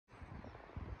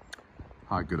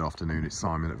Hi, good afternoon. It's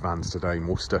Simon at Vans Today in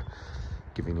Worcester,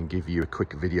 give you a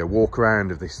quick video walk around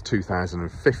of this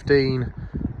 2015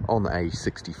 on a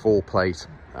 64 plate.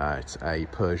 It's a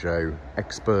Peugeot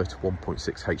Expert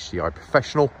 1.6 HDI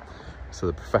Professional. So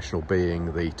the Professional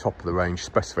being the top of the range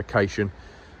specification,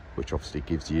 which obviously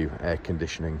gives you air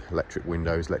conditioning, electric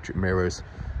windows, electric mirrors,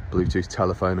 Bluetooth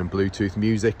telephone and Bluetooth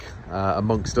music,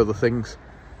 amongst other things.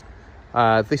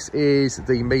 This is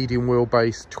the medium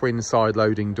wheelbase twin side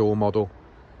loading door model.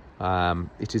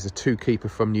 It is a two keeper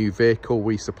from new vehicle.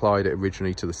 We supplied it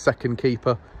originally to the second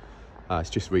keeper.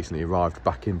 It's just recently arrived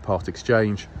back in part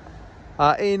exchange.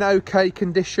 In okay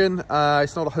condition.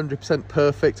 It's not 100%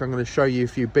 perfect. I'm going to show you a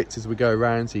few bits as we go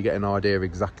around so you get an idea of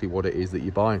exactly what it is that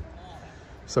you're buying.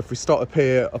 So if we start up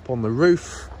here up on the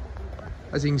roof,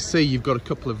 as you can see, you've got a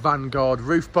couple of Vanguard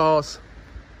roof bars.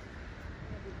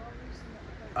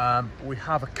 We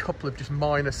have a couple of just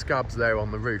minor scabs there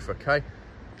on the roof, okay?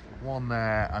 One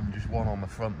there and just one on the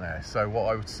front there. So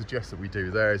what I would suggest that we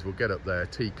do there is we'll get up there,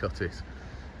 T-cut it,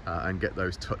 and get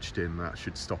those touched in. That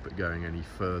should stop it going any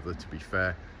further, to be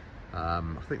fair. I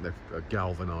think they're a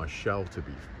galvanised shell, to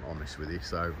be honest with you,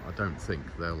 so I don't think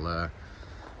they'll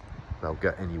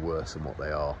get any worse than what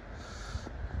they are,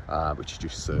 which is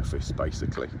just surface,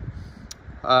 basically.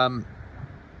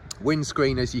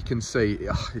 Windscreen, as you can see,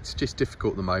 it's just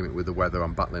difficult at the moment with the weather.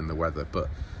 I'm battling the weather,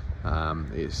 but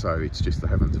it's just the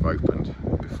heavens have opened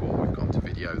before we've gone to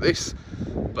video this.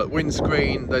 But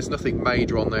windscreen, there's nothing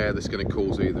major on there that's going to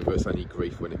cause either of us any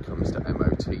grief when it comes to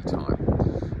MOT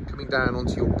time. Coming down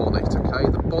onto your bonnet, okay,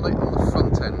 the bonnet on the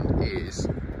front end is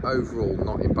overall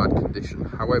not in bad condition.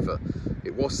 However,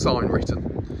 it was sign written.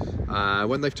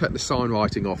 When they've taken the sign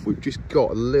writing off, we've just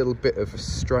got a little bit of a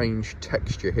strange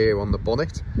texture here on the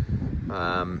bonnet,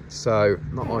 so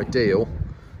not ideal.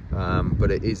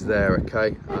 But it is there,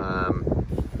 okay.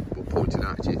 We'll point it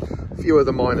out to you. A few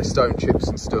other minor stone chips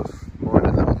and stuff,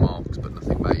 minor little marks, but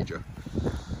nothing major.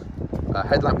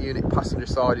 Headlamp unit, passenger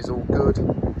side is all good.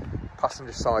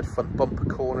 Passenger side front bumper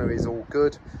corner is all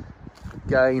good.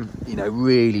 Again, you know,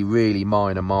 really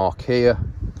minor mark here,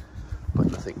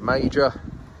 but nothing major.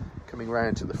 Coming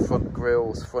round to the front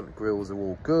grills are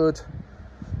all good.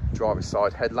 Driver's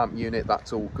side headlamp unit,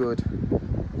 that's all good.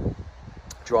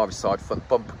 Driver's side front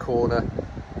bumper corner,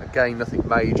 again nothing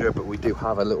major, but we do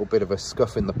have a little bit of a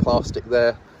scuff in the plastic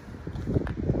there.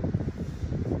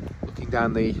 Looking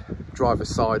down the driver's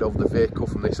side of the vehicle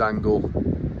from this angle,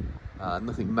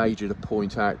 nothing major to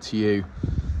point out to you.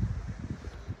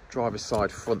 Driver's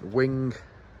side front wing,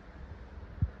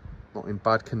 not in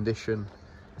bad condition.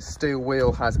 Steel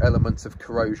wheel has elements of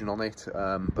corrosion on it,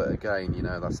 but again, you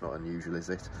know, that's not unusual, is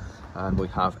it? And we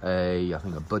have I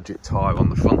think a budget tyre on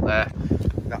the front there.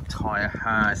 That tyre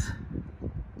has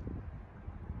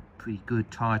pretty good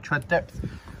tyre tread depth.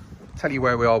 Tell you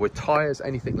where we are with tyres.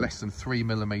 Anything less than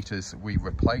 3mm we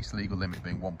replace, legal limit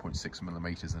being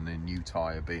 1.6mm, and a new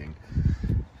tyre being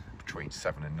between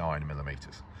 7 and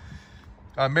 9mm.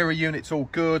 Mirror units all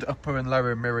good, upper and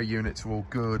lower mirror units are all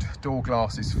good. Door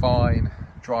glass is fine.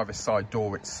 Driver's side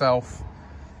door itself,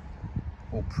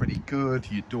 all pretty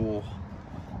good. Your door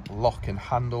lock and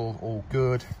handle, all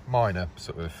good. Minor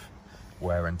sort of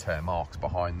wear and tear marks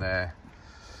behind there.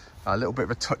 A little bit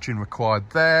of a touching required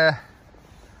there,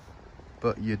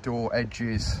 but your door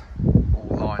edges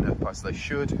all line up as they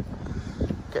should.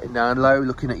 Getting down low,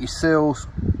 looking at your sills.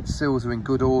 Sills are in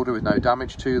good order with no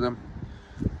damage to them.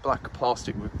 Black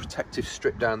plastic with protective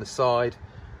strip down the side,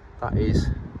 that is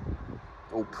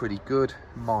all pretty good.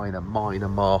 Minor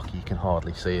mark, you can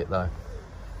hardly see it though.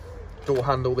 Door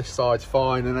handle this side's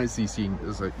fine, and as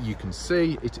you can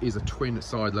see, it is a twin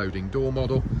side loading door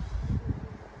model.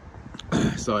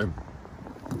 So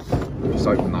just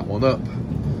open that one up,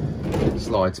 it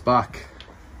slides back.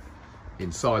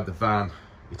 Inside the van,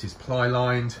 it is ply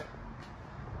lined.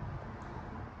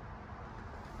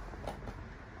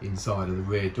 Inside of the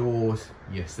rear doors,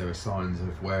 yes, there are signs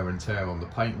of wear and tear on the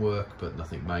paintwork, but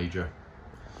nothing major.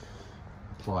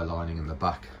 Ply lining in the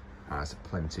back has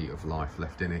plenty of life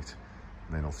left in it.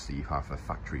 And then obviously you have a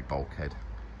factory bulkhead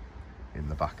in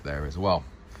the back there as well.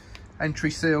 Entry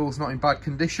seals not in bad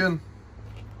condition.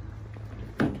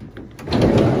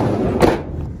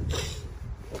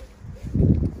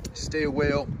 Steel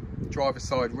wheel, driver's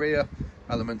side rear,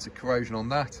 elements of corrosion on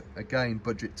that. Again,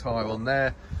 budget tyre on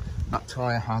there. That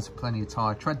tyre has plenty of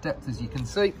tyre tread depth, as you can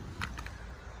see.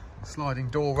 Sliding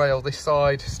door rail this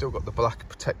side, still got the black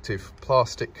protective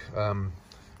plastic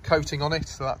coating on it,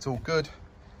 so that's all good.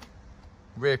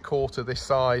 Rear quarter this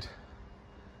side,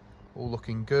 all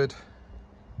looking good.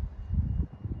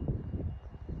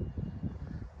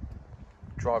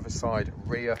 Driver's side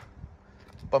rear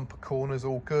Bumper corners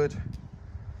all good.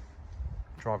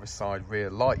 Driver's side rear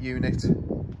light unit,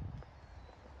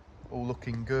 all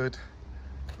looking good.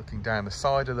 Looking down the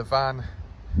side of the van,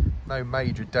 no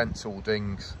major dents or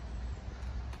dings.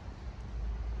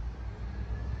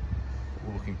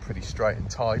 All looking pretty straight and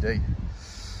tidy.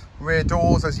 Rear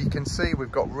doors, as you can see,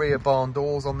 we've got rear barn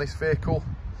doors on this vehicle.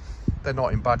 They're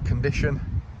not in bad condition.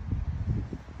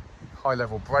 High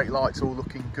level brake lights all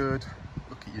looking good.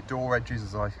 Look at your door edges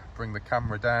as I bring the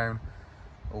camera down.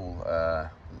 All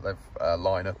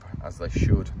line up as they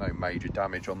should. No major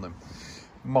damage on them.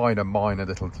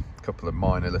 Couple of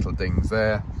minor little dings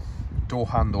there. Door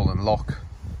handle and lock,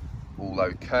 all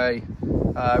okay.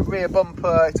 Rear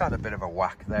bumper, it's had a bit of a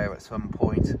whack there at some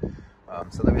point.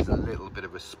 So there is a little bit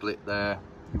of a split there.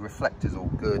 Your reflector's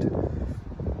all good.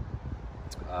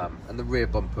 And the rear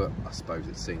bumper, I suppose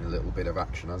it's seen a little bit of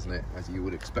action, hasn't it? As you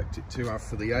would expect it to have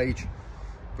for the age.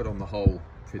 But on the whole,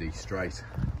 pretty straight.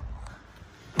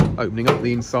 Opening up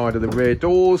the inside of the rear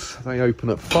doors, they open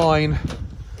up fine.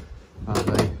 And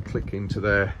they click into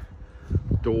their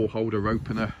door holder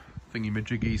opener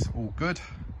thingy-majiggies, all good.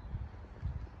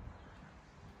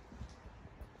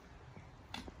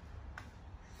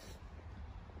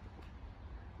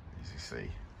 As you see,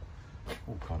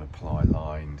 all kind of ply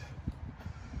lined.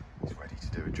 It's ready to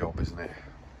do a job, isn't it?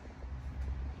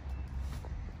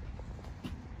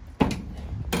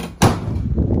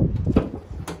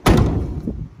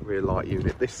 Rear light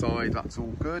unit this side, that's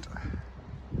all good.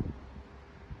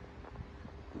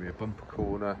 Rear bumper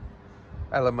corner.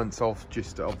 Elements of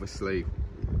just obviously,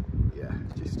 yeah,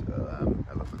 just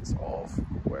elements of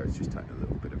where it's just taken a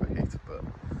little bit of a hit, but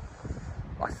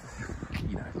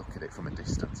you know, look at it from a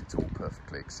distance, it's all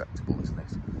perfectly acceptable, isn't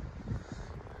it?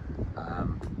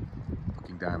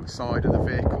 Looking down the side of the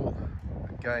vehicle,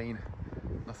 again,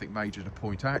 nothing major to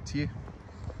point out to you.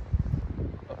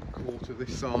 Upper quarter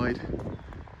this side,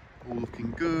 all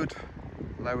looking good.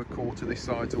 Lower quarter this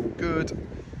side's all good.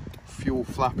 Fuel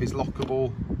flap is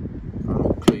lockable,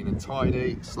 all clean and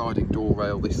tidy. Sliding door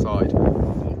rail this side,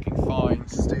 looking fine.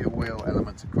 Steel wheel,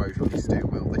 elements of corrosion on the steel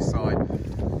wheel this side.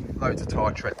 Loads of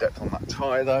tyre tread depth on that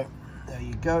tyre though. There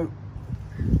you go.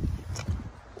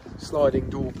 Sliding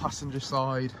door passenger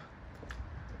side,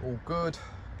 all good.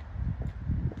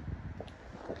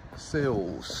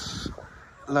 Sills,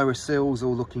 lower sills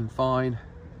all looking fine.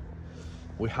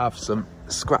 We have some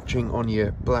scratching on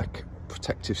your black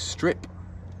protective strip.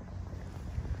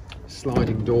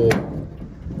 Sliding door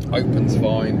opens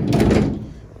fine,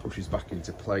 pushes back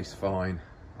into place fine,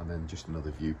 and then just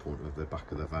another viewpoint of the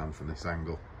back of the van from this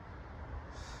angle.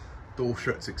 Door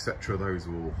shuts, etc., those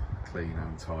are all clean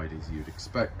and tidy as you'd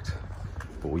expect,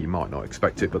 or you might not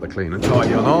expect it, but they're clean and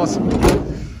tidy on ours.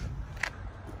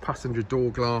 Passenger door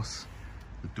glass,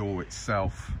 the door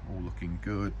itself all looking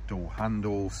good. Door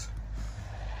handles,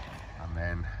 and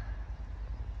then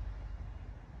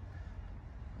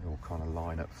they all kind of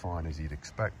line up fine as you'd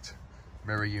expect.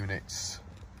 Mirror units,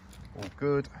 all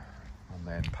good. And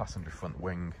then passenger front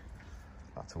wing,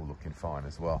 that's all looking fine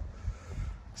as well.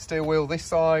 Steel wheel this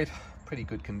side, pretty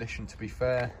good condition to be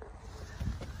fair.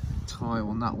 Tyre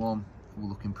on that one, all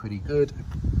looking pretty good.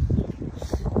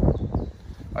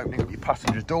 Opening up your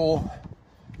passenger door,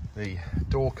 the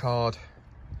door card,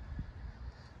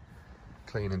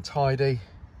 clean and tidy.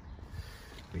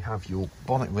 We have your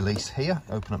bonnet release here.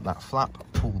 Open up that flap,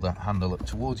 pull that handle up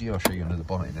towards you. I'll show you under the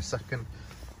bonnet in a second.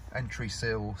 Entry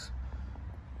sills,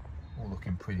 all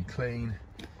looking pretty clean.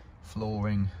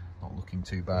 Flooring, not looking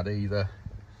too bad either.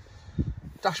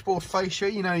 Dashboard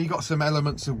fascia, you know, you got some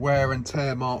elements of wear and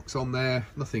tear marks on there.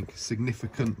 Nothing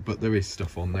significant, but there is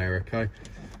stuff on there, okay?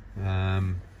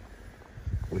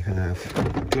 We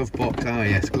have glove box,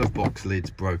 yes, glove box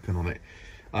lid's broken on it.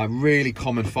 Really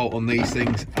common fault on these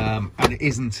things, and it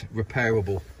isn't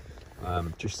repairable,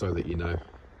 just so that you know.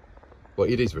 Well,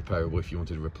 it is repairable if you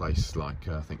wanted to replace, like,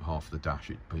 I think half the dash,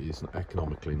 but it's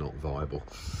economically not viable.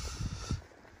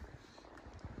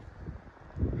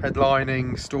 Head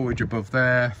lining, storage above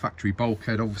there, factory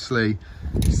bulkhead obviously.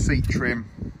 Seat trim,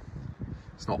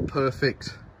 it's not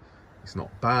perfect, it's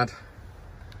not bad.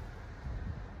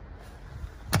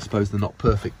 I suppose the not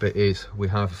perfect bit is we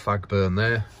have a fag burn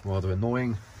there, rather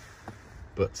annoying,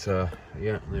 but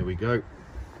yeah, there we go.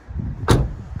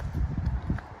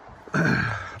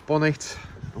 Bonnet,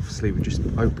 obviously we just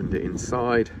opened it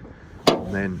inside,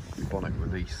 and then the bonnet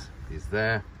release is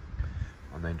there,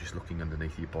 and then just looking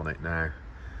underneath your bonnet now,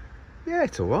 yeah,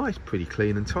 it's all right, it's pretty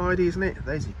clean and tidy, isn't it?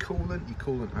 There's your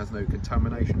coolant has no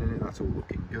contamination in it, that's all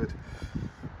looking good.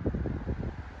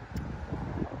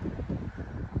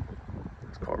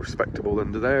 It's quite respectable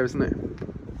under there, isn't it?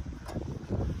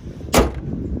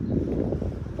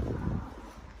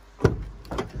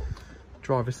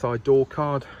 Driver's side door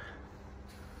card,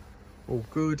 all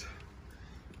good.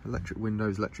 Electric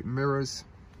windows, electric mirrors.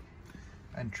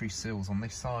 Entry sills on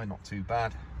this side, not too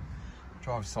bad.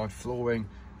 Driver's side flooring,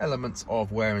 elements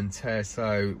of wear and tear,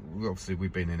 so obviously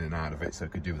we've been in and out of it, so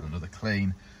could do with another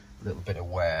clean. A little bit of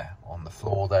wear on the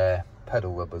floor there.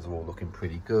 Pedal rubbers are all looking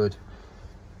pretty good.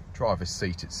 Driver's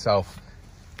seat itself,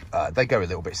 they go a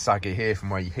little bit saggy here from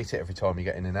where you hit it every time you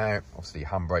get in and out. Obviously your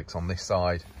handbrakes on this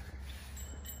side,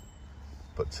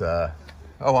 but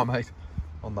oh mate,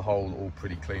 on the whole all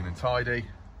pretty clean and tidy.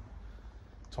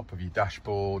 Top of your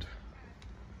dashboard,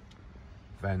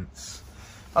 vents,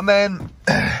 and then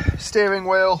steering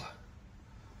wheel,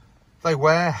 they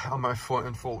wear on my foot,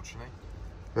 unfortunately.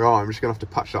 Right, I'm just gonna have to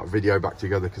patch that video back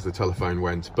together because the telephone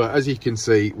went, but as you can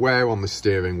see, wear on the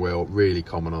steering wheel, really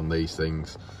common on these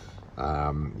things.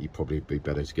 You'd probably be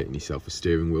better to getting yourself a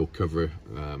steering wheel cover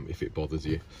if it bothers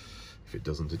you. If it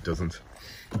doesn't, it doesn't.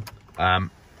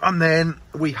 And then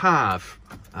we have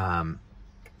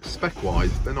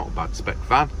spec-wise, they're not a bad spec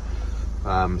van.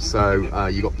 So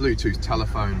you've got Bluetooth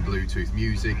telephone, Bluetooth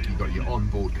music, you've got your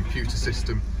onboard computer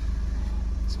system.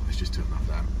 So let's just turn that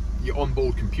down. Your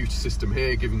onboard computer system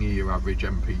here, giving you your average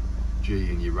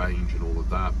MPG and your range and all of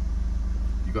that.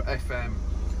 You've got FM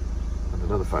and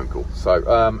another phone call.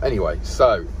 So anyway,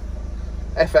 so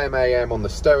FM, AM on the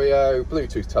stereo,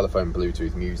 Bluetooth telephone,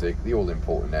 Bluetooth music, the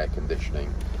all-important air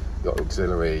conditioning. You've got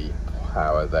auxiliary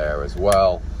power there as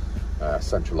well.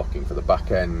 Central locking for the back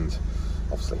end,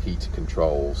 obviously heater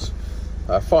controls,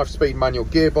 5-speed manual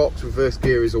gearbox, reverse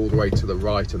gear is all the way to the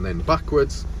right and then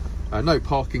backwards. No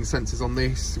parking sensors on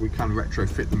this, we can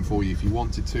retrofit them for you if you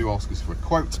wanted to, ask us for a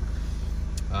quote.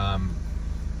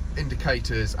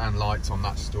 Indicators and lights on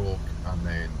that stalk, and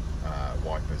then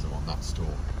wipers are on that stalk,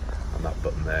 and that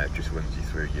button there just runs you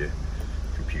through your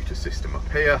computer system up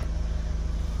here,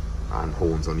 and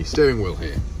horns on your steering wheel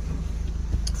here.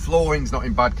 Flooring's not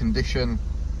in bad condition,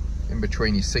 in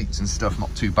between your seats and stuff,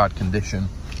 not too bad condition.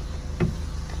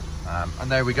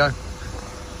 And there we go.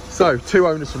 So 2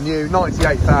 owners from new,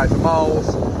 98,000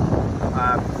 miles,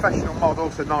 professional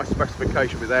model, so nice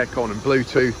specification with aircon and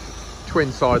Bluetooth,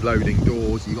 twin side loading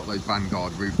doors. You've got those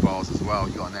Vanguard roof bars as well.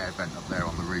 You've got an air vent up there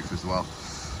on the roof as well.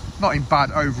 Not in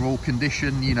bad overall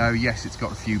condition, you know, yes, it's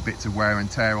got a few bits of wear and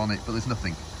tear on it, but there's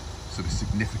nothing sort of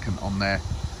significant on there.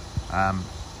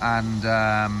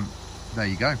 There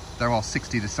you go. There are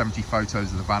 60 to 70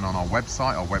 photos of the van on our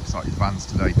website. Our website is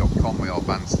vanstoday.com. We are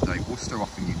Vans Today Worcester,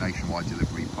 offering you nationwide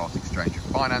delivery, part exchange and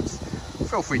finance.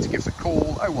 Feel free to give us a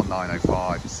call,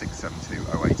 01905 672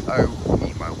 080, or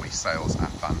email me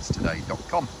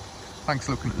sales@vanstoday.com. Thanks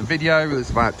for looking at the video. There's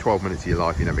about 12 minutes of your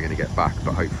life you're never going to get back,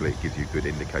 but hopefully it gives you a good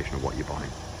indication of what you're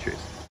buying. Cheers.